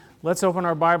Let's open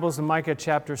our Bibles to Micah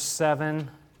chapter 7.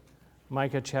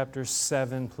 Micah chapter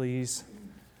 7, please.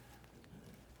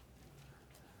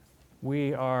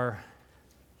 We are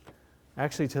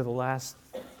actually to the last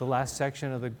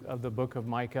section of the book of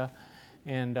Micah,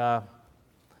 and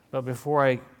but before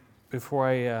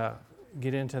I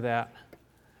get into that,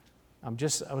 I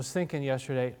was thinking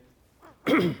yesterday,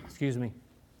 excuse me,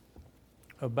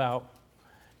 about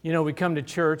we come to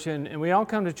church and we all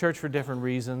come to church for different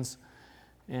reasons.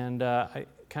 And I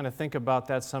kind of think about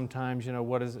that sometimes.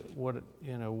 What is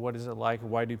it like?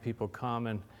 Why do people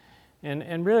come?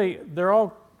 And really, they're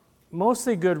all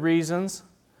mostly good reasons.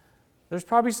 There's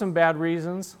probably some bad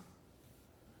reasons,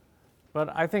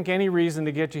 but I think any reason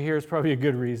to get you here is probably a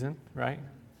good reason, right?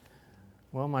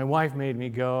 Well, my wife made me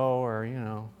go,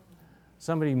 or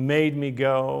somebody made me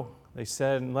go. They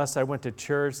said unless I went to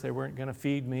church, they weren't going to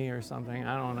feed me or something.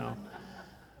 I don't know,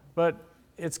 but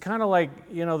it's kind of like,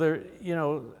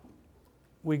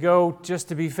 we go just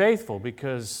to be faithful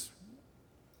because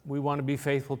we want to be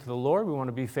faithful to the Lord. We want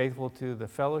to be faithful to the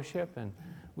fellowship, and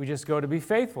we just go to be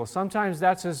faithful. Sometimes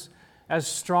that's as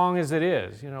strong as it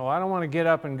is. I don't want to get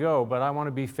up and go, but I want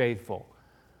to be faithful.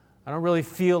 I don't really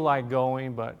feel like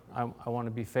going, but I want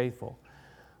to be faithful.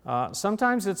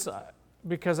 Sometimes it's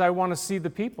because I want to see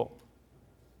the people.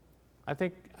 I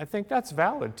think that's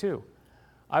valid too.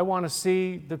 I want to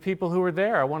see the people who are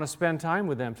there. I want to spend time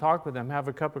with them, talk with them, have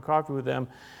a cup of coffee with them,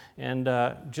 and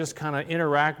just kind of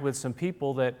interact with some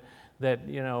people that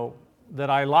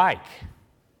I like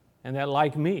and that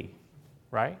like me,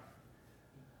 right?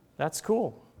 That's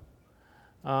cool.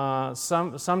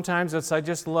 Sometimes it's I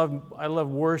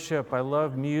love worship. I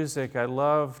love music. I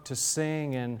love to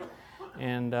sing, and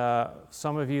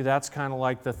some of you that's kind of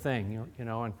like the thing,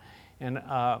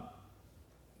 and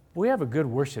we have a good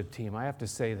worship team, I have to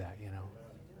say that,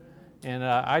 And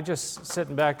I just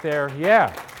sitting back there,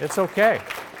 yeah, it's okay.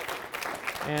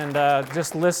 And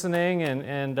just listening,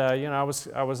 and I was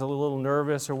a little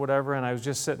nervous or whatever, and I was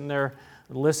just sitting there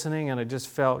listening, and I just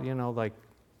felt, like,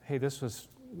 hey, this was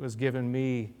giving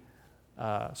me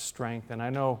strength. And I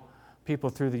know people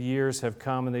through the years have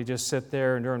come, and they just sit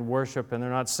there and during worship, and they're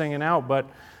not singing out, but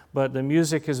the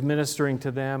music is ministering to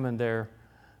them, and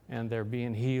they're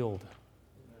being healed.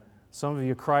 Some of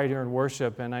you cry during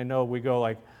worship, and I know we go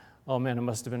like, oh man, it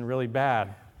must have been really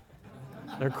bad.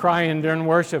 They're crying during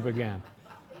worship again.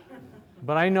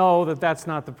 But I know that that's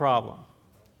not the problem,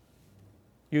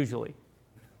 usually,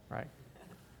 right?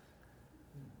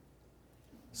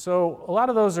 So a lot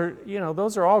of those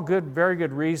are all good, very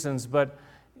good reasons, but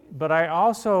I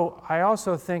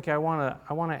also think I want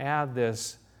to add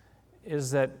this,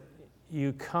 is that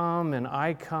you come and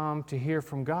I come to hear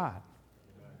from God.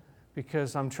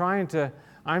 Because I'm trying to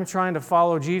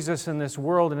follow Jesus in this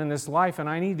world and in this life, and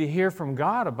I need to hear from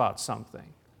God about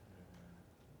something.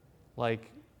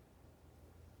 Like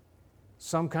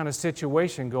some kind of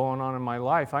situation going on in my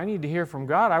life. I need to hear from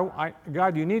God.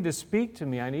 God, you need to speak to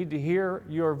me. I need to hear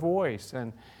your voice.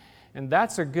 And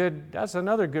that's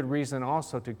another good reason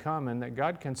also to come, and that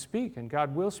God can speak and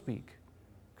God will speak,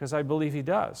 because I believe He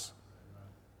does.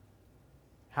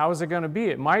 How is it going to be?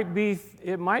 It might be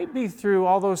through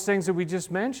all those things that we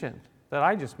just mentioned, that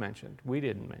I just mentioned. We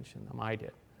didn't mention them, I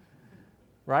did.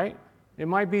 Right? It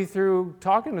might be through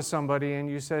talking to somebody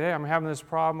and you say, hey, I'm having this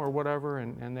problem or whatever,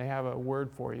 and they have a word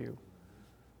for you.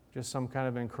 Just some kind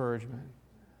of encouragement.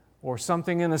 Or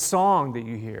something in a song that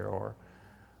you hear,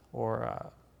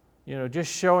 or just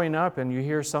showing up and you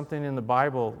hear something in the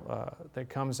Bible that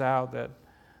comes out that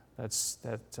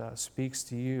speaks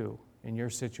to you in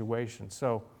your situation.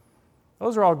 So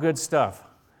those are all good stuff.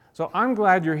 So I'm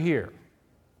glad you're here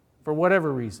for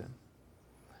whatever reason.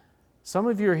 Some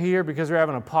of you are here because we're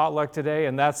having a potluck today,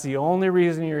 and that's the only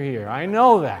reason you're here. I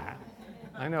know that.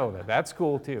 That's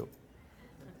cool too.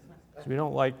 So we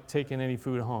don't like taking any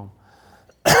food home.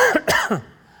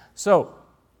 So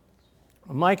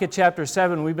Micah chapter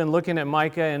 7, we've been looking at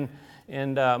Micah,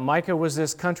 and Micah was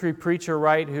this country preacher,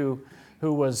 right, who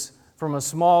was from a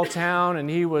small town, and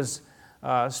he was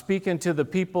speaking to the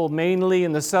people mainly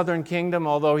in the southern kingdom,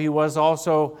 although he was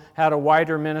also had a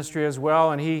wider ministry as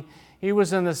well. And he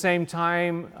was in the same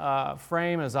time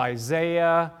frame as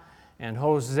Isaiah and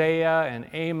Hosea and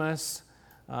Amos,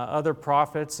 other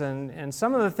prophets. And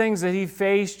some of the things that he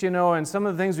faced, and some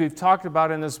of the things we've talked about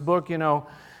in this book,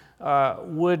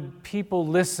 would people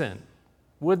listen?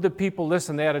 Would the people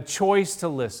listen? They had a choice to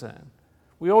listen.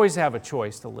 We always have a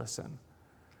choice to listen.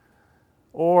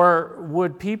 Or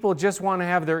would people just want to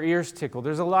have their ears tickled?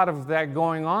 There's a lot of that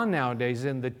going on nowadays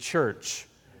in the church,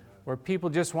 where people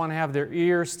just want to have their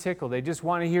ears tickled. They just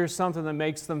want to hear something that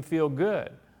makes them feel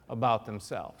good about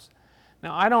themselves.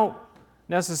 Now, I don't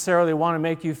necessarily want to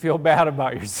make you feel bad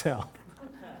about yourself.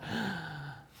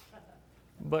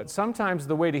 But sometimes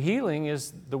the way to healing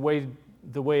is the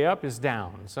way up is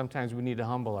down. Sometimes we need to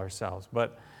humble ourselves.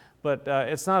 But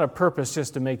it's not a purpose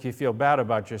just to make you feel bad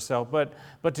about yourself, but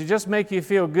to just make you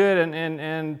feel good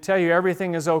and tell you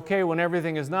everything is okay when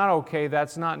everything is not okay.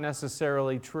 That's not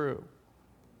necessarily true.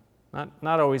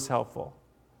 Not always helpful.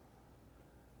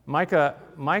 Micah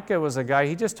was a guy,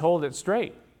 he just told it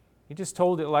straight. He just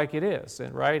told it like it is,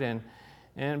 right?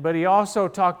 But he also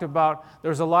talked about,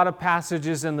 there's a lot of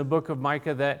passages in the book of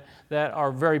Micah that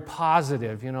are very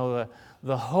positive,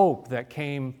 the hope that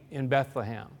came in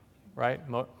Bethlehem, right?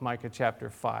 Micah chapter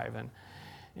 5.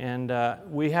 And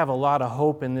we have a lot of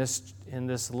hope in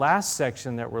this last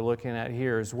section that we're looking at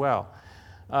here as well.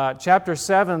 Chapter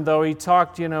 7, though, he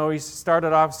talked, he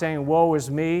started off saying, woe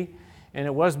is me, and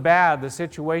it was bad. The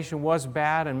situation was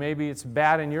bad, and maybe it's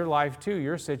bad in your life too,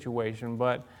 your situation,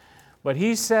 but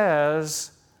he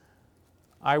says,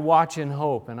 I watch in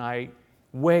hope, and I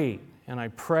wait, and I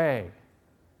pray.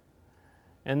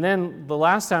 And then the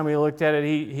last time we looked at it,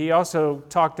 he also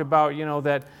talked about,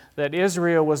 that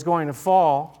Israel was going to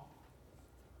fall.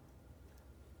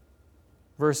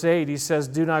 Verse 8, he says,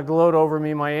 do not gloat over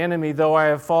me, my enemy. Though I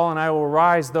have fallen, I will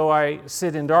rise. Though I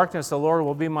sit in darkness, the Lord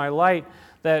will be my light.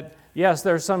 That, yes,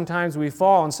 there's sometimes we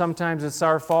fall, and sometimes it's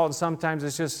our fault, and sometimes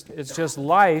it's just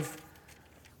life.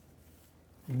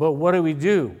 But what do we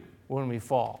do when we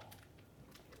fall?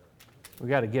 We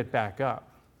got to get back up,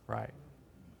 right?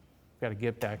 Got to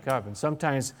get back up. And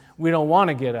sometimes we don't want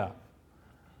to get up.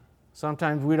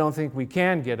 Sometimes we don't think we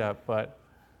can get up, but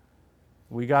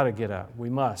we got to get up. We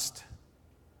must.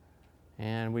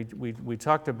 And we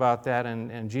talked about that,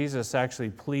 and Jesus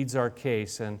actually pleads our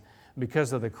case. And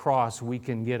because of the cross, we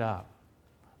can get up.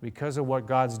 Because of what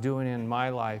God's doing in my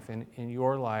life and in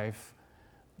your life,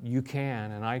 you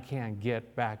can and I can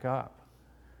get back up.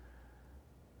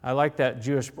 I like that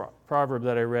Jewish proverb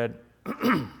that I read.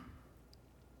 It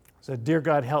said, dear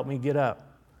God, help me get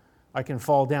up. I can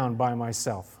fall down by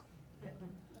myself.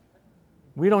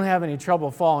 We don't have any trouble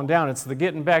falling down. It's the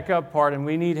getting back up part, and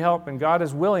we need help, and God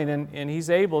is willing, and He's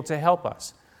able to help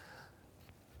us.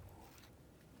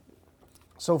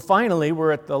 So finally,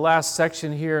 we're at the last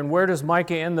section here, and where does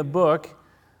Micah end the book?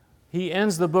 He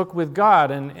ends the book with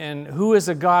God, and who is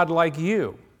a God like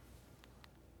you?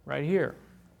 Right here.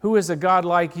 Who is a God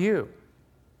like you?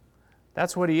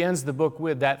 That's what he ends the book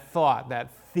with, that thought, that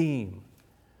theme.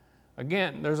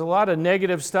 Again, there's a lot of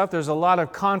negative stuff. There's a lot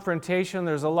of confrontation.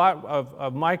 There's a lot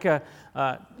of Micah,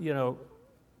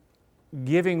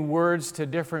 giving words to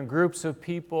different groups of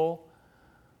people.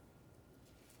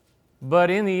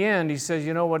 But in the end, he says,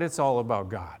 you know what? It's all about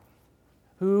God.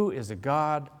 Who is a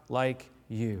God like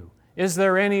you? Is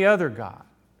there any other God?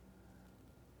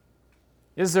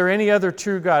 Is there any other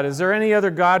true God? Is there any other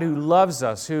God who loves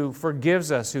us, who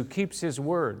forgives us, who keeps His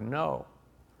word? No.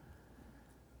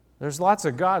 There's lots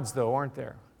of gods, though, aren't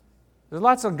there? There's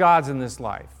lots of gods in this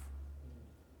life.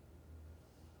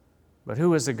 But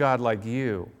who is a God like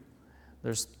you?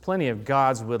 There's plenty of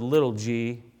gods with little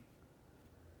g.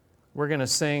 We're going to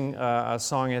sing a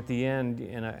song at the end,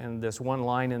 and this one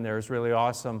line in there is really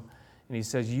awesome. And he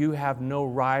says, you have no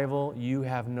rival, you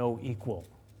have no equal.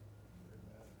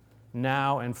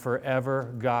 Now and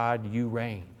forever, God, you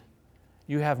reign.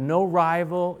 You have no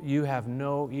rival, you have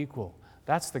no equal.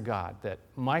 That's the God that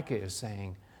Micah is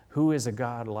saying, who is a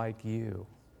God like you?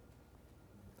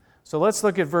 So let's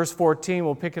look at verse 14.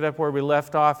 We'll pick it up where we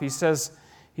left off. He says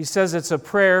it's a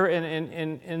prayer,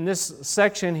 and in this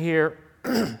section here,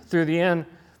 through the end,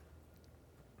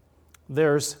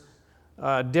 there's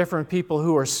different people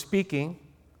who are speaking.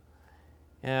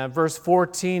 Verse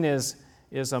 14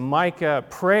 is a Micah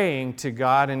praying to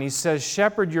God, and he says,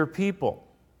 shepherd your people.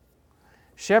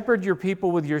 Shepherd your people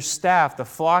with your staff, the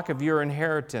flock of your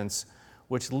inheritance,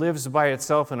 which lives by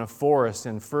itself in a forest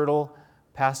in fertile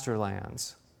pasture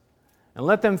lands. And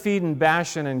let them feed in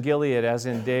Bashan and Gilead as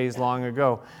in days long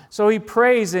ago. So he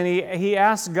prays and he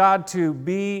asks God to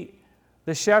be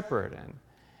the shepherd.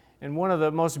 And one of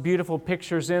the most beautiful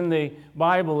pictures in the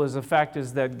Bible is the fact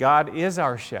is that God is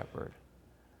our shepherd.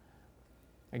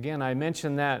 Again, I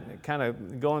mentioned that kind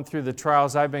of going through the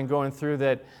trials I've been going through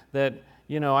that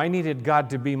I needed God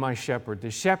to be my shepherd,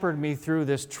 to shepherd me through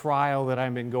this trial that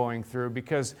I've been going through,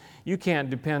 because you can't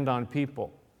depend on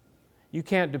people. You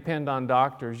can't depend on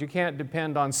doctors. You can't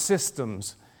depend on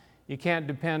systems. You can't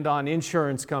depend on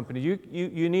insurance companies.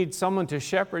 You need someone to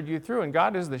shepherd you through, and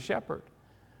God is the shepherd.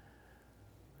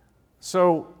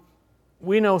 So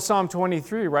we know Psalm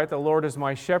 23, right? The Lord is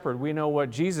my shepherd. We know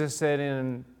what Jesus said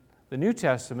in the New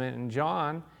Testament in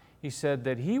John. He said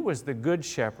that He was the good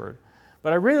shepherd.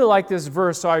 But I really like this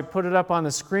verse, so I put it up on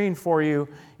the screen for you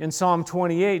in Psalm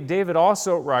 28. David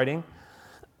also writing,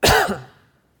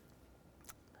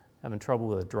 having trouble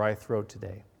with a dry throat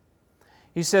today.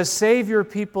 He says, save your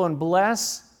people and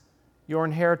bless your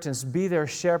inheritance. Be their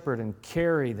shepherd and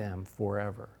carry them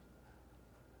forever.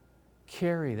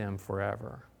 Carry them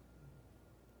forever.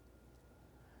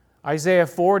 Isaiah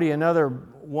 40, another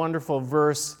wonderful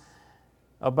verse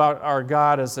about our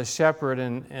God as a shepherd.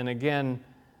 And again,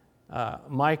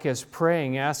 Micah is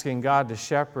praying, asking God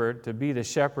to be the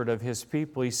shepherd of His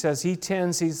people. He says He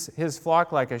tends His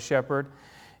flock like a shepherd,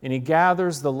 and He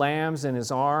gathers the lambs in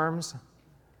His arms,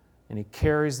 and He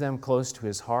carries them close to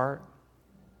His heart,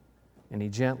 and He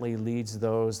gently leads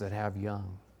those that have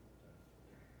young.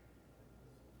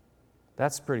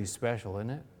 That's pretty special,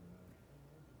 isn't it?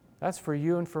 That's for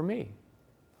you and for me.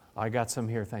 I got some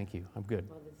here, thank you. I'm good.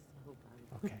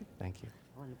 Okay, thank you.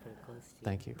 I want to put it close to you.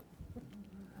 Thank you.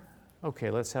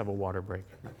 Okay, let's have a water break.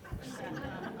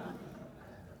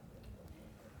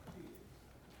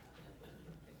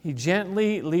 He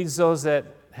gently leads those that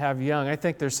have young. I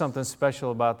think there's something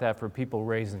special about that for people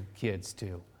raising kids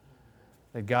too.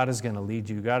 That God is going to lead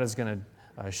you. God is going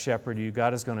to shepherd you.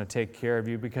 God is going to take care of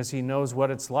you because He knows what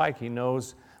it's like. He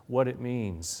knows what it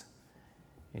means.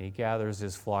 And He gathers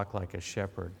His flock like a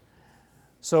shepherd.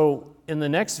 So in the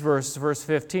next verse, verse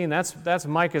 15, that's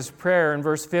Micah's prayer. In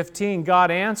verse 15, God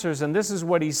answers, and this is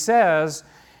what He says.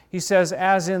 He says,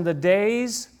 as in the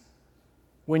days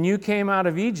when you came out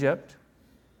of Egypt,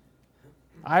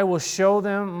 I will show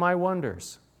them my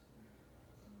wonders.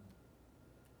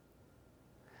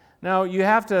 Now, you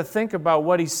have to think about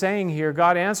what He's saying here.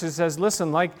 God answers, says,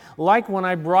 listen, like when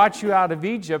I brought you out of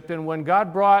Egypt, and when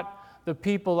God brought the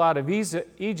people out of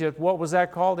Egypt, what was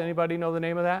that called? Anybody know the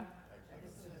name of that?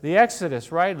 The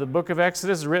Exodus, right? The book of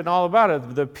Exodus is written all about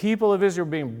it. The people of Israel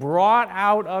being brought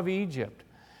out of Egypt.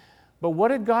 But what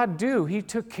did God do? He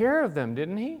took care of them,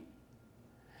 didn't He?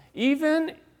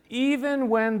 Even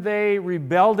when they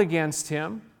rebelled against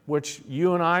Him, which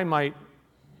you and I might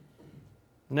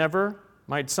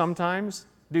sometimes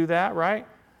do that, right?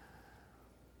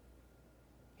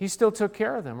 He still took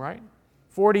care of them, right?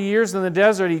 40 years in the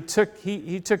desert, He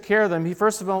took care of them. He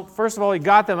first of all, He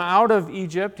got them out of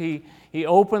Egypt. He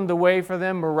opened the way for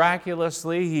them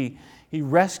miraculously. He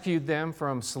rescued them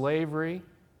from slavery.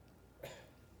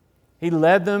 He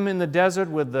led them in the desert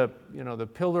with the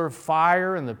pillar of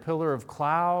fire and the pillar of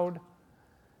cloud.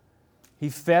 He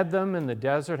fed them in the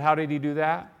desert. How did He do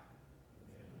that?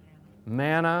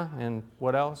 Manna and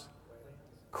what else?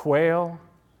 Quail.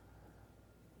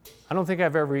 I don't think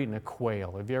I've ever eaten a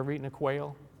quail. Have you ever eaten a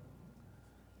quail?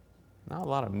 Not a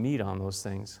lot of meat on those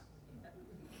things.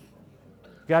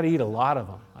 Got to eat a lot of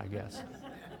them, I guess.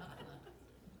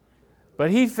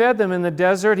 But He fed them in the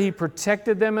desert. He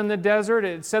protected them in the desert.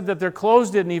 It said that their clothes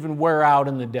didn't even wear out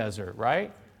in the desert,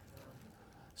 right?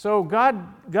 So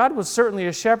God was certainly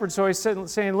a shepherd. So He's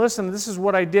saying, listen, this is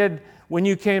what I did when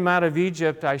you came out of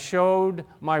Egypt. I showed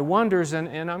my wonders,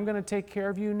 and I'm going to take care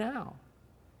of you now.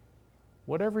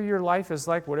 Whatever your life is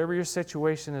like, whatever your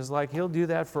situation is like, He'll do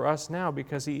that for us now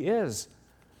because He is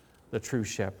the true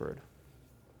shepherd.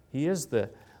 He is the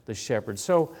shepherd.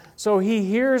 So He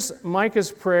hears Micah's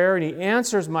prayer and He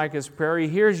answers Micah's prayer. He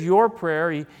hears your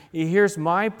prayer. He hears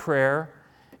my prayer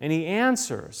and He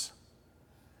answers.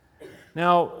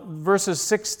 Now, verses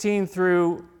 16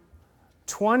 through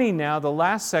 20 now, the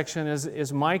last section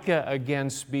is Micah again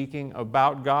speaking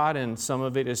about God, and some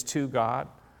of it is to God.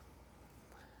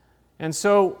 And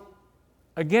so,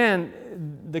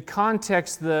 again, the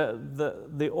context,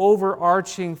 the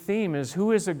overarching theme is,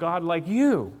 who is a God like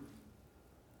you?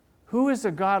 Who is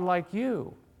a God like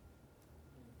you?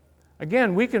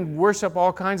 Again, we can worship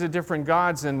all kinds of different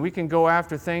gods, and we can go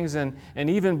after things, and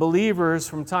even believers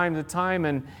from time to time,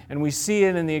 and we see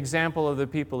it in the example of the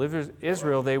people of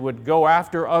Israel. They would go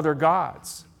after other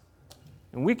gods.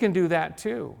 And we can do that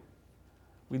too.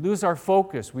 We lose our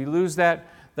focus. We lose that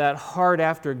heart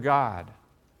after God.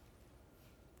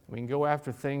 We can go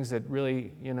after things that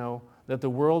really, that the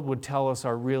world would tell us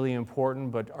are really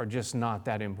important, but are just not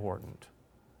that important.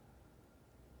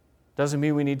 Doesn't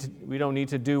mean we don't need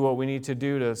to do what we need to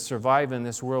do to survive in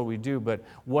this world. We do, but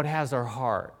what has our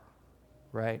heart,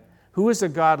 right? Who is a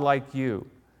God like you?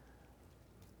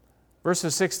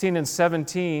 Verses 16 and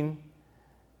 17,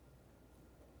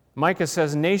 Micah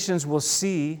says, nations will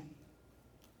see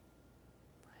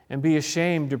and be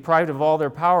ashamed, deprived of all their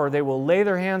power. They will lay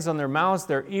their hands on their mouths,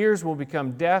 their ears will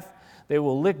become deaf, they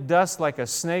will lick dust like a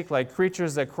snake, like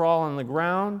creatures that crawl on the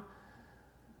ground.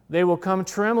 They will come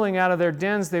trembling out of their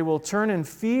dens. They will turn in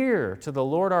fear to the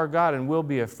Lord our God and will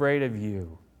be afraid of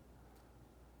you.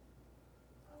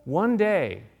 One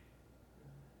day,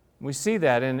 we see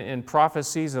that in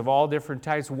prophecies of all different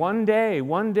types. One day,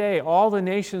 all the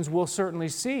nations will certainly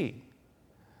see.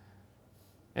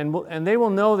 And they will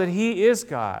know that He is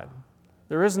God.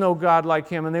 There is no God like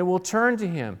Him, and they will turn to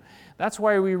Him. That's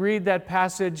why we read that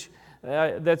passage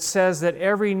that says that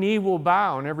every knee will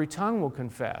bow and every tongue will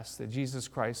confess that Jesus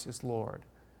Christ is Lord.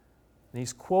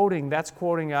 And that's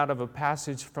quoting out of a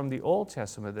passage from the Old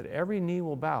Testament, that every knee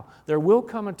will bow. There will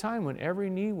come a time when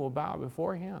every knee will bow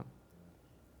before Him.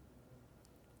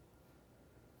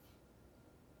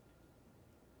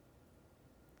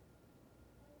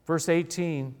 Verse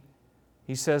 18,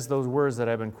 he says those words that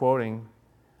I've been quoting.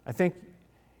 I think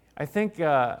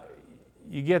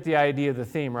you get the idea of the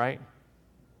theme, right?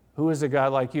 Who is a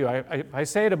God like you? I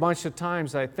say it a bunch of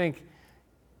times. I think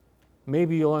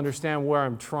maybe you'll understand where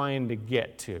I'm trying to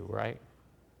get to, right?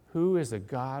 Who is a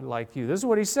God like you? This is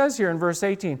what he says here in verse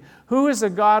 18. Who is a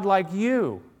God like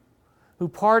you, who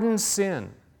pardons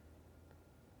sin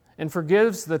and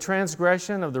forgives the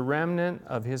transgression of the remnant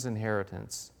of His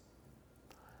inheritance?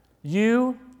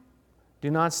 You do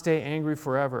not stay angry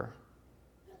forever,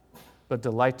 but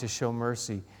delight to show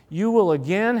mercy. You will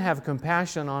again have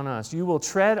compassion on us. You will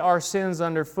tread our sins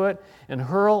underfoot and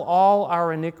hurl all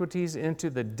our iniquities into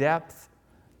the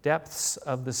depths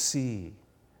of the sea.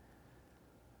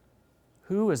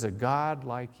 Who is a God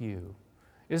like you?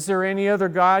 Is there any other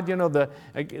God?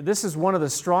 This is one of the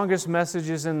strongest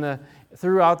messages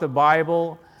throughout the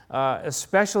Bible,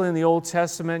 especially in the Old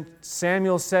Testament.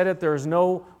 Samuel said it, there is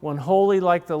no one holy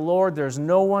like the Lord. There's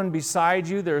no one beside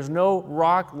you. There's no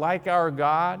rock like our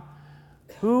God.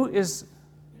 Who is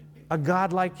a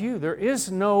God like you? There is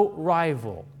no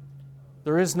rival.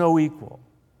 There is no equal.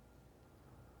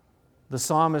 The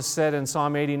psalmist said in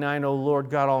Psalm 89, O Lord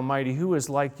God Almighty, who is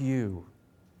like you?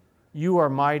 You are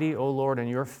mighty, O Lord, and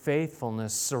your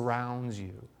faithfulness surrounds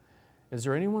you. Is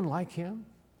there anyone like Him?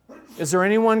 Is there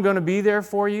anyone going to be there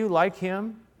for you like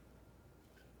Him?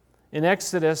 In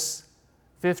Exodus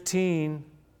 15, it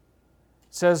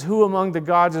says, who among the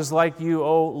gods is like you,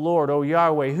 O Lord, O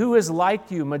Yahweh? Who is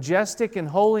like you, majestic in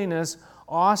holiness,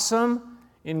 awesome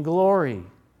in glory,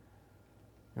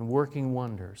 and working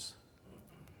wonders?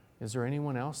 Is there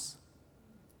anyone else?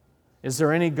 Is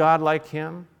there any God like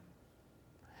Him?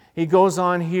 He goes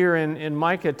on here in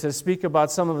Micah to speak about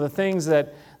some of the things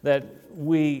that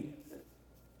we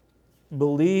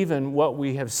believe and what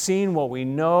we have seen, what we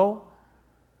know.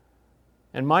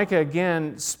 And Micah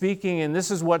again speaking, and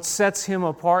this is what sets him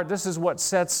apart. This is what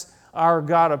sets our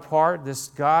God apart, this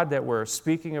God that we're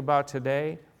speaking about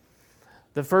today.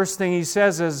 The first thing he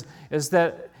says is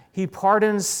that He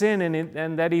pardons sin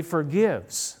and that He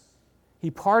forgives.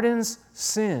 He pardons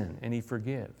sin and He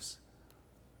forgives.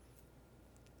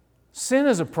 Sin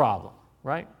is a problem,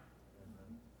 right?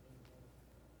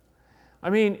 I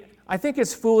mean, I think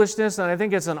it's foolishness, and I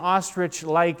think it's an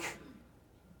ostrich-like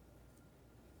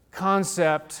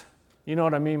concept. You know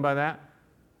what I mean by that?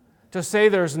 To say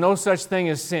there's no such thing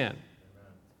as sin.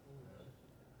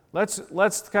 Let's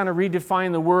kind of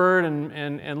redefine the word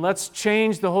and let's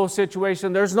change the whole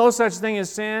situation. There's no such thing as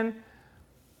sin.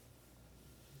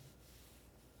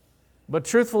 But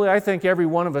truthfully, I think every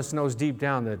one of us knows deep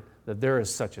down that there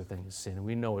is such a thing as sin, and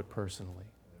we know it personally.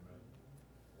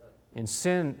 In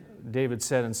sin, David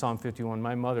said in Psalm 51,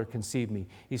 my mother conceived me.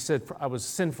 He said, I was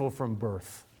sinful from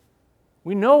birth.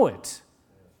 We know it.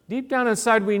 Deep down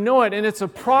inside, we know it, and it's a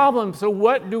problem. So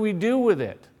what do we do with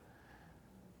it?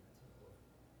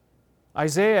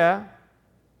 Isaiah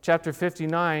chapter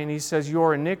 59, he says,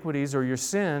 your iniquities or your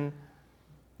sins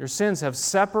have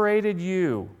separated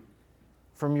you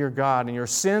from your God, and your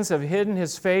sins have hidden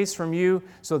His face from you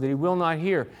so that He will not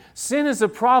hear. Sin is a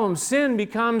problem. Sin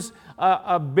becomes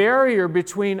a barrier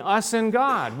between us and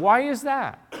God. Why is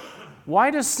that? Why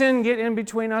does sin get in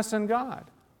between us and God?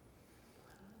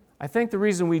 I think the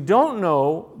reason we don't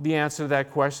know the answer to that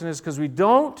question is because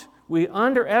we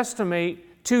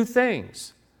underestimate two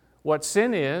things: what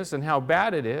sin is and how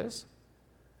bad it is,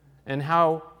 and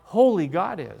how holy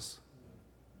God is.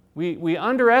 We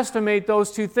underestimate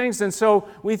those two things, and so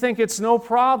we think it's no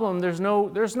problem. There's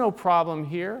no problem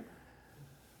here.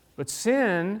 But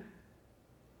sin,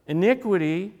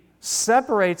 iniquity,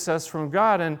 separates us from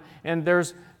God, and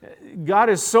God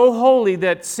is so holy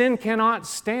that sin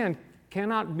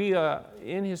cannot be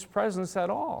in His presence at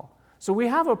all. So we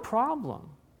have a problem.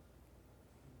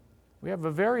 We have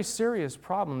a very serious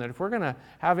problem that if we're going to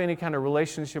have any kind of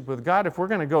relationship with God, if we're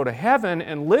going to go to heaven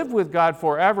and live with God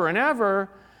forever and ever,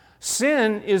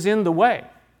 sin is in the way,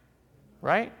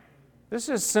 right? This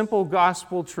is simple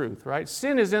gospel truth, right?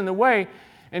 Sin is in the way,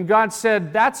 and God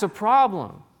said, that's a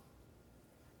problem.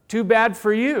 Too bad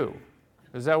for you.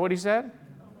 Is that what He said?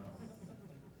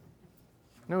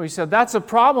 No, He said, that's a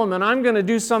problem, and I'm going to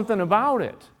do something about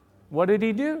it. What did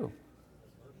He do?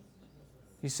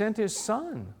 He sent His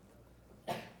Son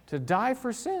to die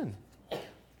for sin.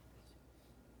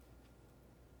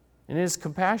 In His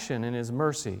compassion and His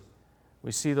mercy,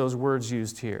 we see those words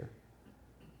used here.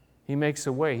 He makes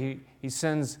a way. He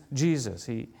sends Jesus.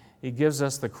 He gives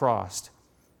us the cross.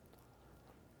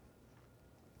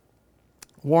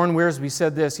 Warren Wiersbe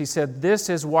said this. He said, this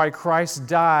is why Christ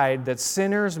died, that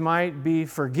sinners might be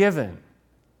forgiven.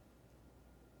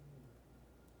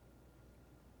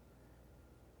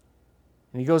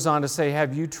 And he goes on to say,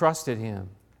 have you trusted Him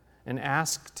and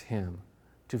asked Him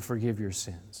to forgive your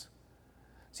sins?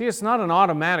 See, it's not an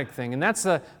automatic thing, and that's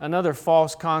another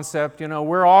false concept. You know,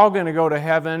 we're all going to go to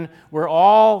heaven. We're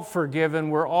all forgiven.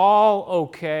 We're all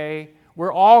okay.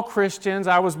 We're all Christians.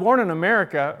 I was born in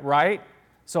America, right?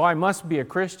 So I must be a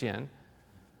Christian.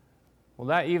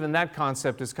 Well, even that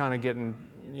concept is kind of getting,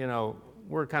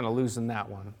 we're kind of losing that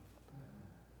one.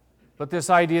 But this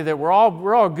idea that we're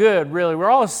all good, really, we're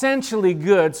all essentially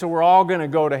good, so we're all going to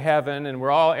go to heaven, and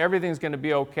everything's going to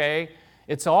be okay.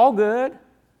 It's all good.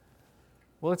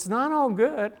 Well, it's not all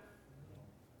good.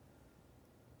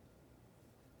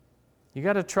 You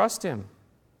got to trust Him.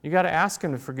 You got to ask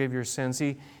Him to forgive your sins.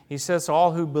 He says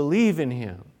all who believe in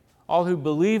Him, all who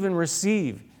believe and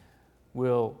receive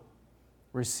will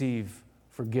receive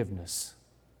forgiveness.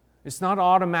 It's not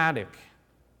automatic.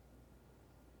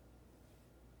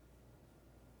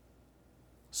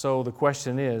 So the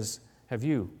question is, have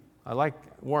you? I like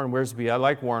Warren Wiersbe.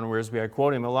 I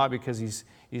quote him a lot because he's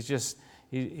just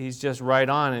right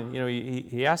on, and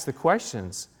he asks the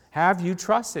questions. Have you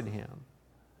trusted Him?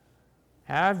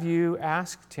 Have you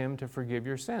asked Him to forgive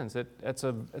your sins? It's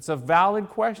a valid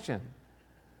question.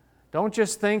 Don't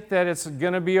just think that it's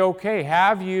going to be okay.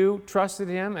 Have you trusted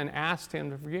Him and asked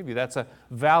Him to forgive you? That's a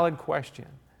valid question.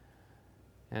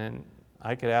 And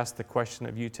I could ask the question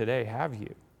of you today, have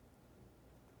you?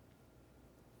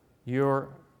 Your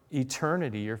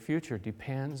eternity, your future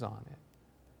depends on it.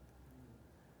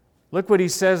 Look what he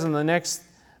says in the next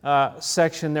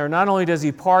section there. Not only does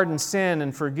He pardon sin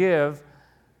and forgives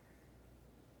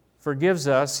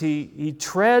us, He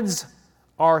treads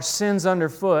our sins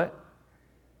underfoot,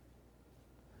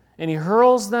 and He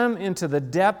hurls them into the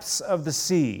depths of the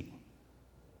sea.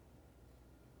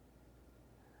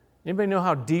 Anybody know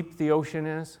how deep the ocean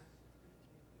is?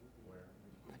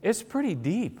 It's pretty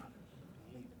deep.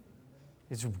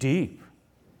 It's deep.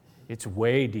 It's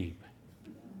way deep.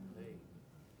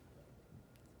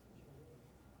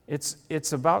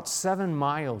 It's about 7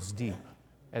 miles deep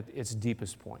at its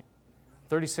deepest point.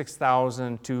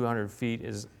 36,200 feet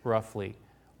is roughly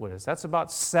what it is. That's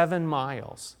about 7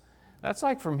 miles. That's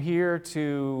like from here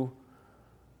to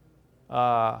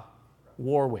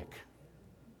Warwick.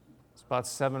 It's about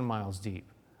 7 miles deep.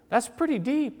 That's pretty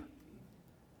deep.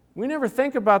 We never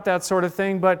think about that sort of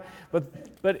thing, but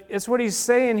it's what he's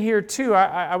saying here too.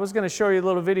 I was going to show you a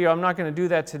little video. I'm not going to do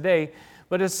that today,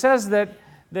 but it says that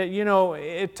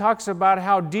it talks about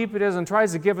how deep it is and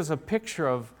tries to give us a picture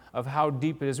of how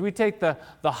deep it is. We take the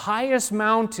highest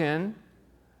mountain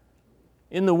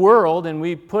in the world and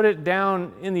we put it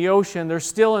down in the ocean. There's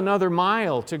still another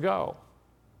mile to go.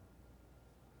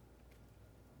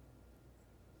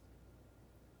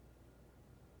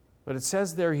 But it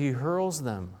says there, He hurls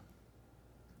them.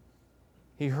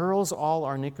 He hurls all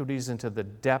our iniquities into the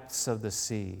depths of the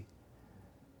sea.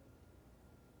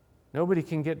 Nobody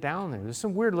can get down there. There's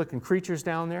some weird-looking creatures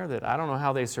down there that I don't know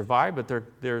how they survive, but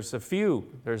there's a few.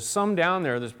 There's some down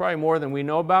there. There's probably more than we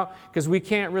know about because we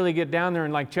can't really get down there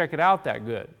and check it out that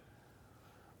good.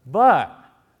 But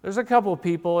there's a couple of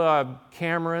people.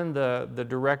 Cameron, the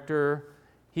director,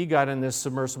 he got in this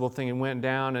submersible thing and went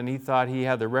down, and he thought he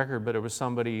had the record, but it was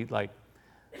somebody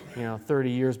 30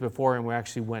 years before him who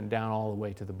actually went down all the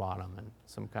way to the bottom in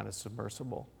some kind of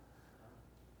submersible.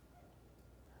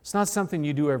 It's not something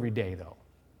you do every day, though.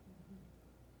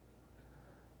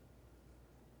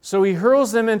 So He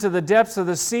hurls them into the depths of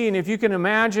the sea, and if you can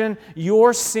imagine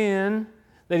your sin,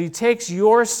 that He takes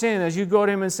your sin as you go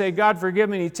to Him and say, God, forgive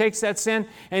me, and He takes that sin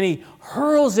and He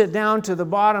hurls it down to the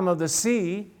bottom of the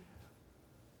sea.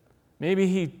 Maybe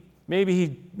he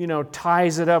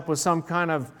ties it up with some kind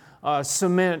of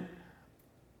cement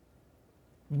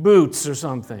boots or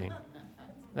something.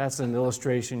 That's an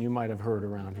illustration you might have heard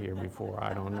around here before.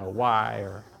 I don't know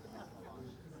why.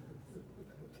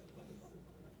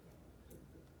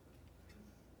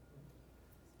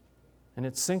 And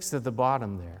it sinks to the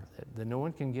bottom there. that no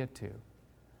one can get to.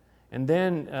 And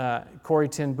then Corrie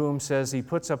ten Boom says he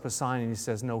puts up a sign and he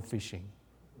says, "No fishing."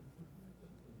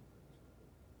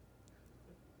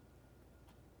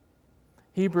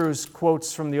 Hebrews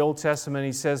quotes from the Old Testament.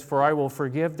 He says, "For I will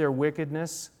forgive their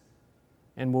wickedness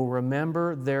and will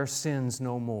remember their sins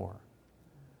no more."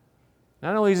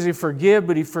 Not only does he forgive,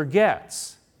 but he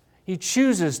forgets. He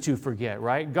chooses to forget,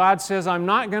 right? God says, "I'm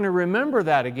not going to remember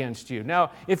that against you."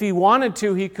 Now, if he wanted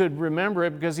to, he could remember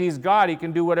it because he's God. He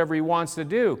can do whatever he wants to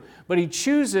do. But he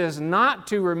chooses not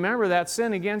to remember that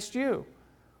sin against you.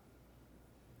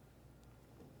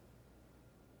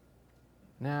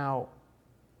 Now,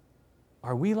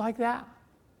 are we like that?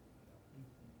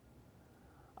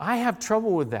 I have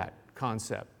trouble with that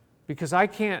concept because I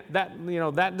can't,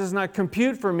 that does not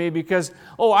compute for me because,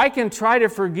 I can try to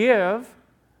forgive,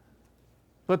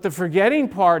 but the forgetting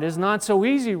part is not so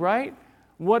easy, right?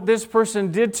 What this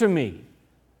person did to me,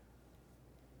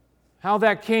 how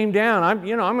that came down. I'm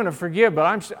going to forgive, but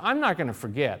I'm not going to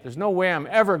forget. There's no way I'm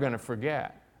ever going to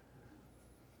forget.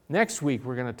 Next week,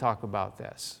 we're going to talk about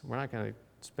this. We're not going to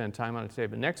spend time on it today,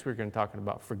 but next week we're going to talk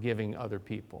about forgiving other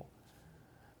people.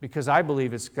 Because I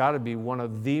believe it's got to be one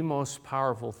of the most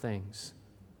powerful things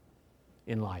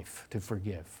in life, to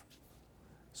forgive.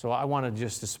 So I wanted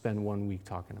just to spend 1 week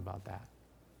talking about that.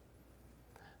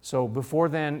 So before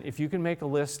then, if you can make a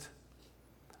list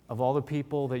of all the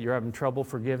people that you're having trouble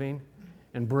forgiving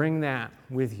and bring that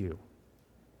with you.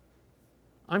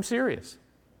 I'm serious.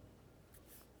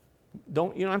 You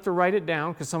don't have to write it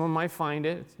down because someone might find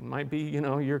it. It might be,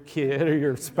 your kid or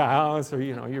your spouse or,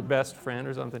 your best friend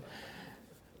or something.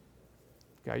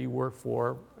 Guy you work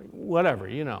for, whatever,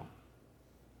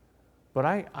 But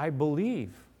I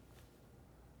believe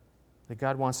that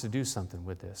God wants to do something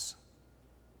with this.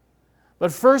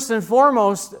 But first and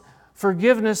foremost,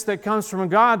 forgiveness that comes from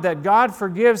God, that God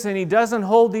forgives and He doesn't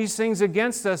hold these things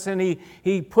against us and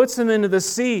He puts them into the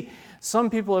sea.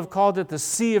 Some people have called it the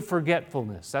sea of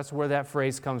forgetfulness. That's where that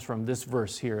phrase comes from, this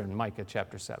verse here in Micah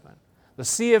chapter 7. The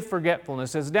sea of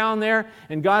forgetfulness is down there,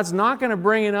 and God's not going to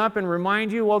bring it up and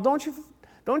remind you, well, don't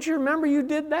you remember you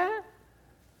did that?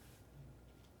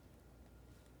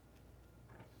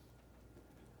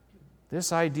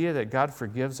 This idea that God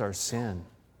forgives our sin.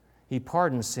 He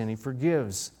pardons sin. He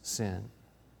forgives sin.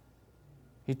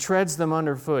 He treads them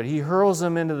underfoot. He hurls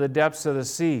them into the depths of the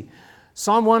sea.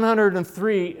 Psalm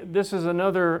 103, this is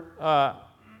another,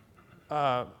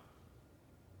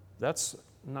 that's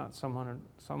not Psalm 100,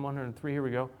 Psalm 103, here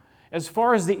we go. As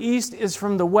far as the east is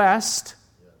from the west,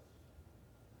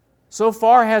 so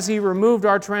far has He removed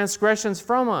our transgressions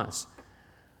from us.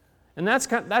 And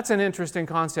that's an interesting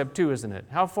concept too, isn't it?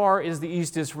 How far is the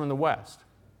east is from the west?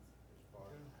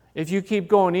 If you keep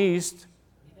going east,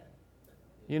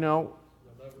 you're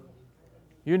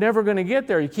never going to get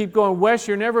there. You keep going west,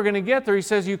 you're never going to get there. He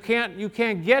says you can't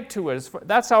get to it.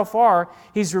 That's how far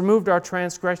He's removed our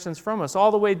transgressions from us,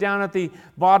 all the way down at the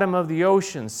bottom of the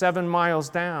ocean, 7 miles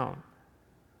down.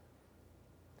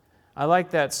 I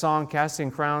like that song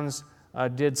Casting Crowns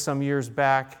did some years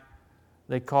back.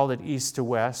 They called it East to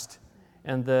West.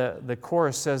 And the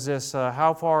chorus says this,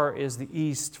 how far is the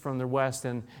east from the west?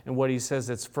 And what he says,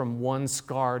 it's from one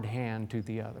scarred hand to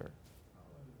the other.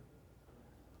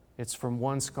 It's from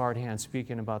one scarred hand,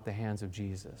 speaking about the hands of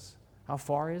Jesus. How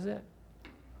far is it?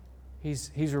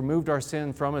 He's removed our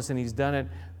sin from us, and He's done it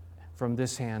from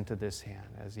this hand to this hand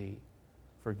as He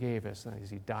forgave us and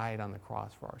as He died on the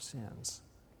cross for our sins.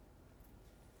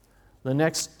 The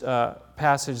next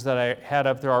passage that I had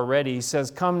up there already, he says,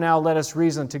 "Come now, let us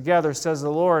reason together, says the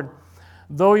Lord.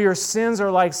 Though your sins are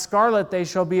like scarlet, they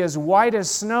shall be as white as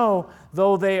snow.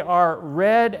 Though they are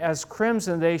red as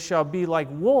crimson, they shall be like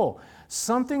wool."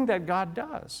 Something that God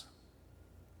does.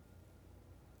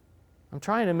 I'm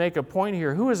trying to make a point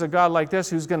here. Who is a God like this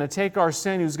who's going to take our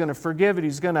sin, who's going to forgive it,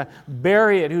 who's going to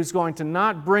bury it, who's going to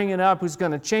not bring it up, who's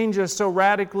going to change us so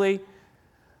radically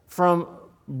from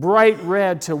bright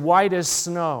red to white as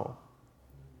snow?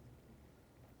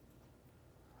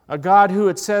 A God who,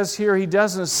 it says here, He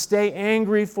doesn't stay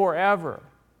angry forever.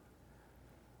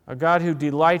 A God who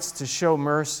delights to show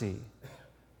mercy.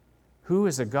 Who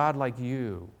is a God like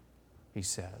you? He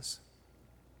says.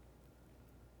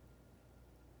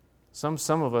 Some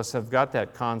of us have got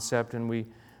that concept, and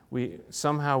we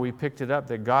somehow picked it up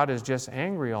that God is just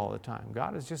angry all the time.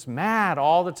 God is just mad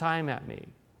all the time at me.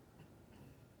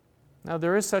 Now,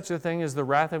 there is such a thing as the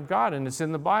wrath of God, and it's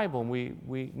in the Bible, and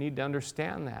we need to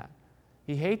understand that.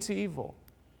 He hates evil.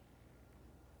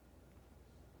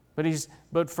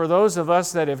 But for those of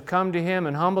us that have come to Him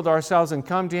and humbled ourselves and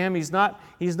come to Him, He's not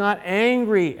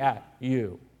angry at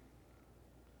you.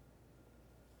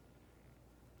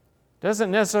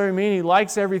 Doesn't necessarily mean He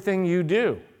likes everything you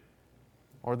do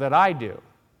or that I do.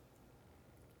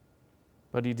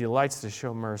 But He delights to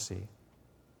show mercy.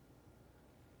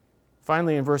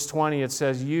 Finally, in verse 20, it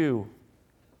says, you.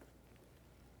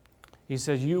 He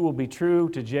says, you will be true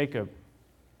to Jacob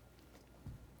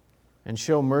and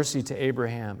show mercy to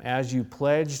Abraham, as you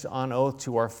pledged on oath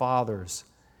to our fathers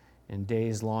in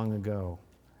days long ago.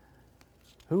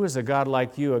 Who is a God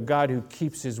like you, a God who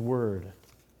keeps His word?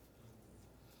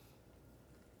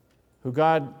 A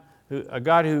God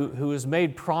who has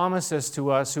made promises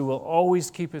to us, who will always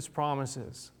keep His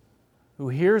promises, who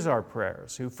hears our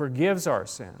prayers, who forgives our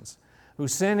sins, who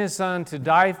sent His Son to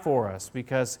die for us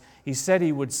because He said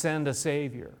He would send a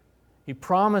Savior. He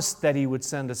promised that He would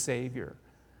send a Savior,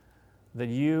 that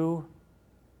you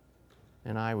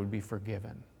and I would be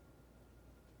forgiven.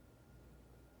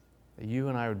 That you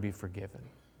and I would be forgiven.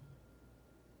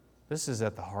 This is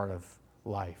at the heart of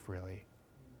life, really.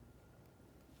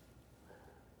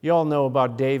 You all know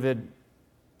about David.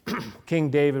 King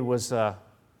David was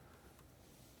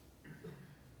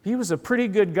he was a pretty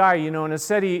good guy, and it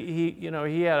said he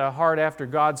had a heart after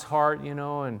God's heart,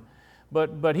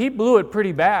 but he blew it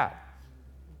pretty bad.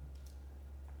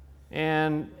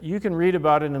 And you can read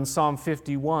about it in Psalm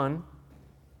 51,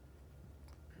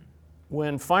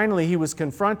 when finally he was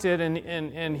confronted,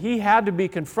 and he had to be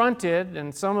confronted,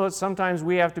 and sometimes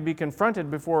we have to be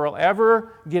confronted before we'll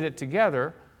ever get it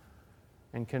together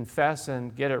and confess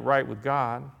and get it right with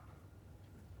God.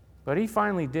 But he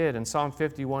finally did, and Psalm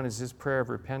 51 is his prayer of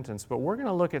repentance. But we're going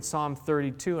to look at Psalm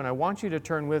 32, and I want you to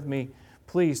turn with me,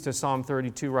 please, to Psalm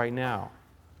 32 right now.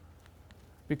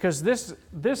 Because this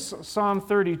Psalm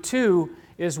 32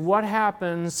 is what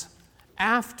happens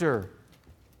after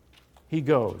he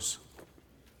goes.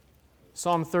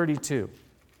 Psalm 32.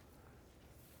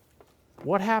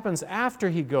 What happens after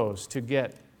he goes to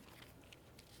get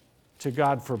to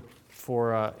God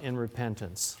in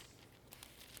repentance?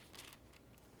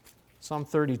 Psalm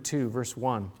 32, verse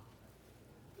 1.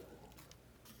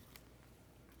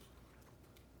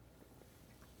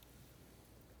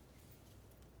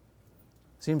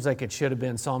 Seems like it should have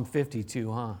been Psalm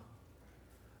 52, huh?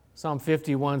 Psalm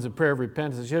 51 is a prayer of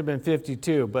repentance. It should have been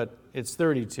 52, but it's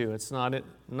 32. It's not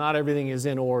everything is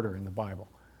in order in the Bible.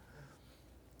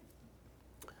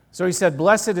 So he said,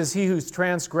 "Blessed is he whose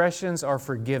transgressions are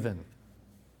forgiven,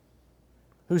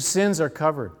 whose sins are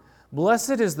covered.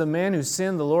 Blessed is the man whose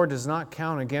sin the Lord does not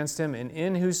count against him, and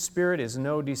in whose spirit is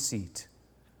no deceit."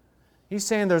 He's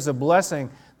saying there's a blessing,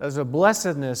 there's a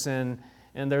blessedness, and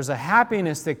there's a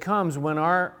happiness that comes when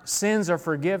our sins are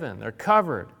forgiven. They're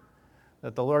covered.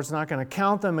 That the Lord's not going to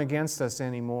count them against us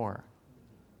anymore.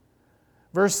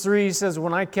 Verse 3 he says,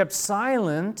 "When I kept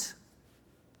silent,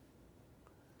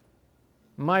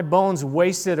 my bones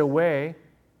wasted away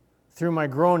through my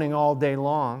groaning all day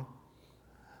long.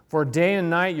 For day and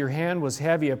night your hand was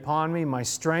heavy upon me. My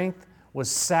strength was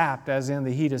sapped as in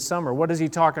the heat of summer." What is he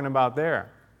talking about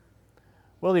there?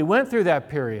 Well, he went through that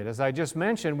period, as I just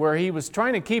mentioned, where he was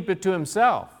trying to keep it to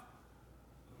himself.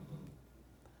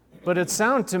 But it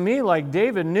sounded to me like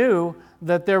David knew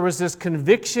that there was this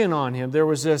conviction on him. There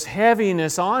was this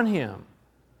heaviness on him.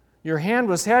 Your hand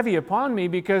was heavy upon me,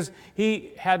 because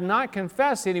he had not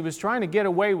confessed and he was trying to get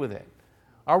away with it.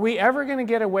 Are we ever going to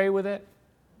get away with it?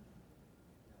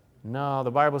 No, the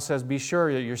Bible says, be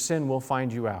sure that your sin will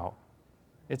find you out.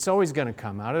 It's always going to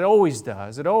come out. It always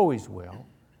does. It always will.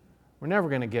 We're never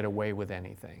going to get away with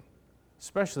anything,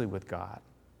 especially with God.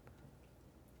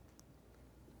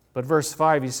 But verse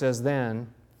 5, he says,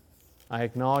 "Then I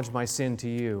acknowledged my sin to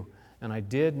you, and I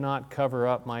did not cover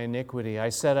up my iniquity. I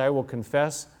said, I will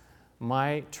confess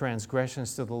my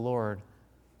transgressions to the Lord,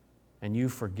 and you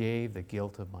forgave the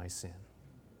guilt of my sin."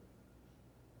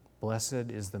 Blessed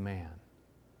is the man.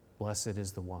 Blessed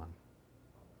is the one.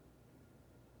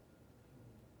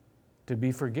 To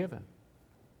be forgiven.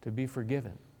 To be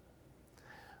forgiven.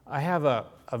 I have a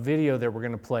video that we're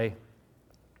going to play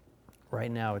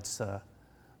right now. It's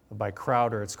by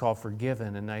Crowder. It's called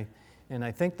 "Forgiven." And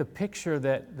I think the picture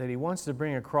that he wants to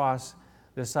bring across,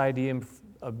 this idea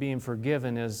of being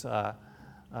forgiven, is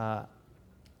the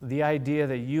idea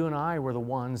that you and I were the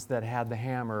ones that had the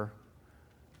hammer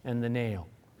and the nail.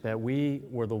 That we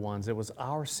were the ones. It was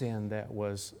our sin that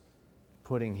was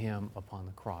putting him upon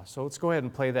the cross. So let's go ahead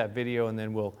and play that video, and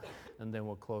then we'll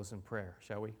close in prayer,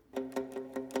 shall we?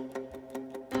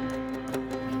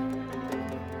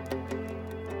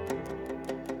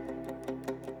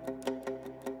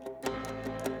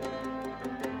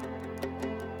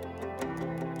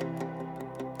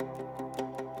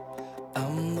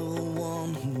 I'm the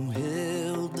one who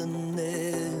held the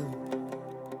nail.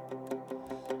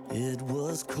 It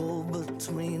was cold, but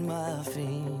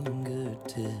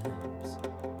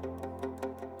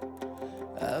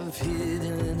have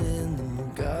hidden in the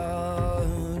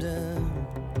garden.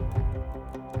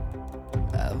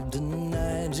 I've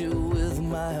denied you with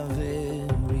my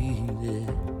very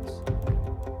lips.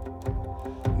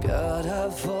 God, I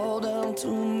fall down to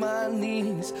my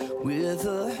knees with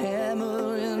a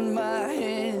hammer in my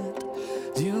hand.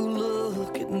 You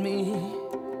look at me,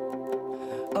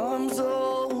 arms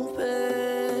open,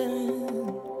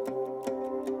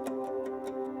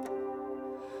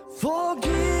 forgiven,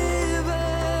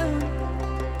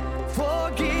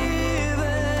 forgiven.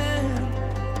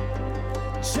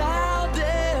 Child,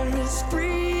 there is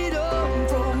freedom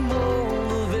from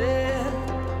all of it.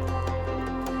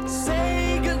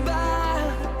 Say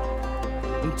goodbye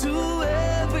to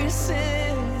every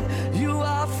sin. You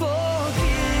are forgiven.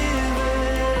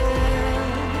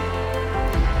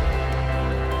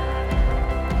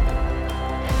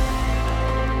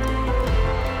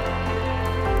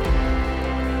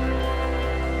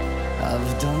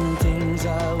 I've done things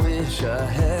I wish I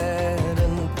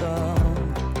hadn't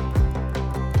done.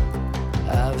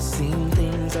 I've seen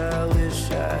things I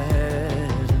wish I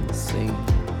hadn't seen.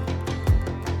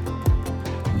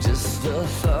 Just the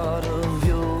thought of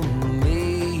your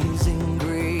amazing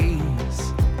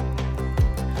grace,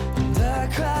 and I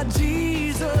cried,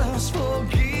 Jesus,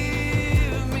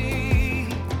 forgive me.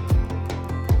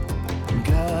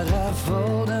 God, I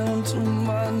fall down to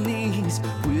my knees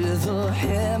with a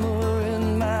hammer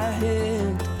in my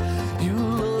hand. You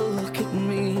look at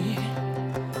me,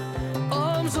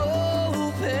 arms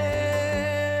open,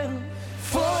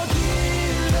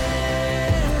 forgiven,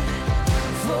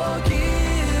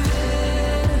 forgiven.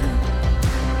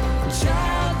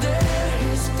 Child, there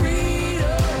is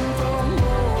freedom from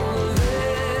all of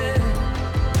it.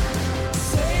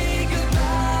 Say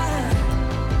goodbye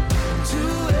to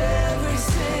every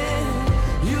sin.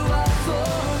 You are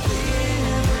forgiven.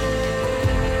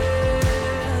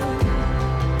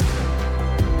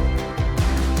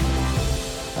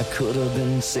 I could have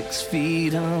been 6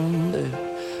 feet under.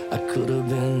 I could have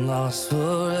been lost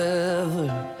forever.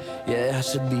 Yeah, I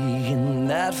should be in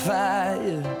that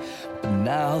fire, but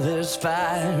now there's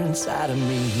fire inside of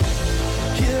me.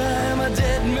 Here I am, a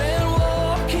dead man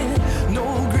walking.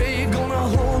 No grave gonna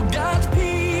hold God's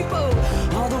people.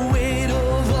 All the weight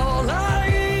of all our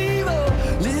evil,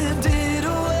 lifted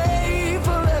away,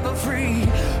 forever free.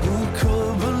 Who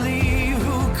could believe?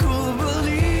 Who could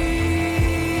believe?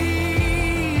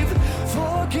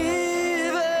 Forgiven,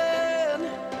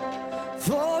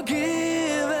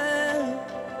 forgiven.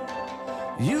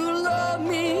 You love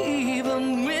me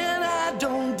even when I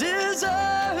don't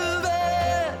deserve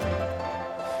it.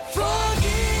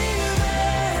 Forgiven,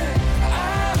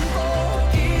 I'm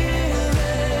forgiven.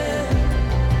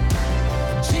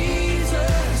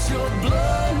 Jesus, your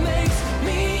blood makes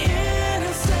me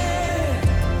innocent.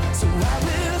 So I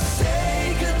will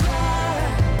say goodbye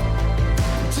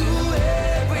to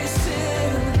every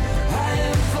sin. I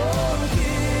am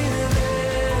forgiven.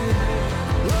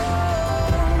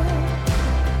 Lord,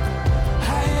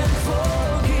 I am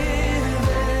forgiven.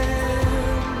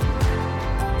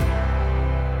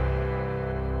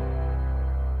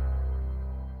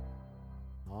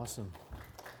 Awesome.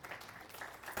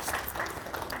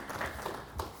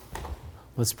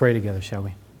 Let's pray together, shall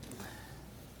we?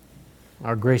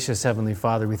 Our gracious Heavenly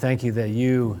Father, we thank you that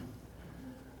you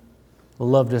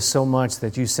loved us so much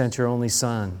that you sent your only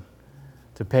Son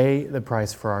to pay the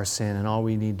price for our sin, and all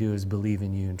we need to do is believe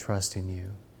in you and trust in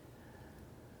you.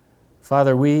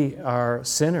 Father, we are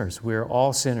sinners. We're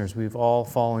all sinners. We've all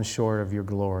fallen short of your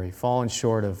glory, fallen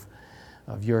short of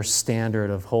your standard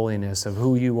of holiness, of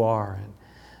who you are.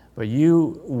 But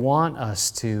you want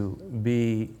us to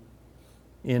be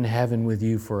in heaven with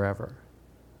you forever.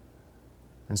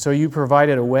 And so you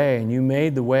provided a way, and you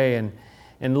made the way. And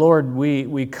Lord,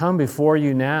 we come before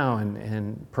you now,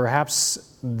 and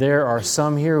perhaps there are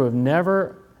some here who've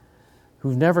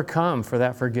never come for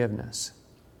that forgiveness.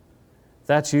 If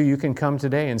that's you, you can come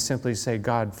today and simply say,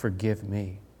 God, forgive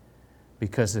me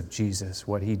because of Jesus,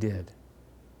 what he did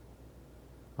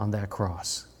on that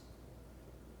cross.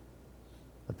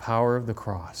 The power of the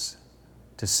cross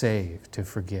to save, to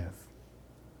forgive.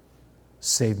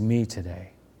 Save me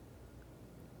today.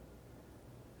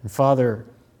 And Father,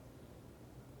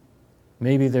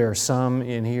 maybe there are some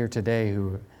in here today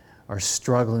who are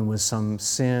struggling with some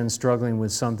sin, struggling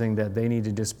with something that they need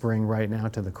to just bring right now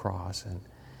to the cross. And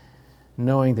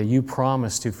knowing that you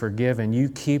promise to forgive and you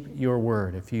keep your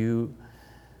word. If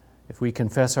we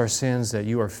confess our sins, that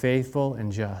you are faithful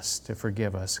and just to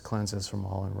forgive us, cleanse us from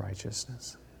all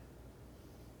unrighteousness.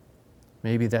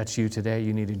 Maybe that's you today.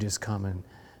 You need to just come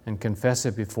and confess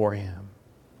it before him.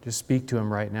 Just speak to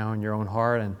him right now in your own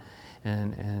heart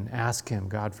and ask Him,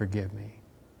 God, forgive me.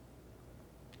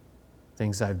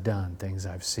 Things I've done, things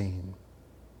I've seen,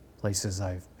 places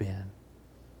I've been.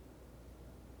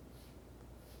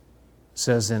 It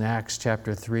says in Acts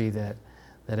chapter 3 that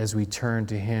as we turn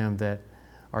to Him, that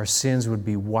our sins would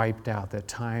be wiped out, that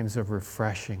times of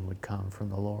refreshing would come from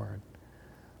the Lord.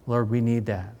 Lord, we need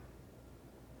that.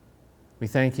 We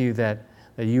thank You that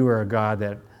You are a God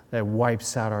that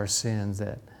wipes out our sins,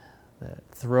 that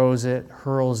throws it,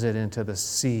 hurls it into the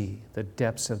sea, the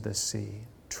depths of the sea,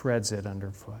 treads it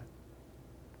underfoot.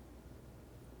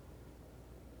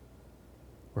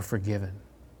 We're forgiven.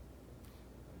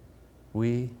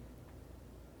 We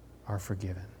are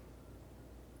forgiven.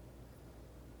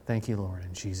 Thank You, Lord,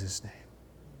 in Jesus' name.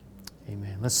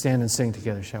 Amen. Let's stand and sing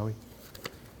together, shall we?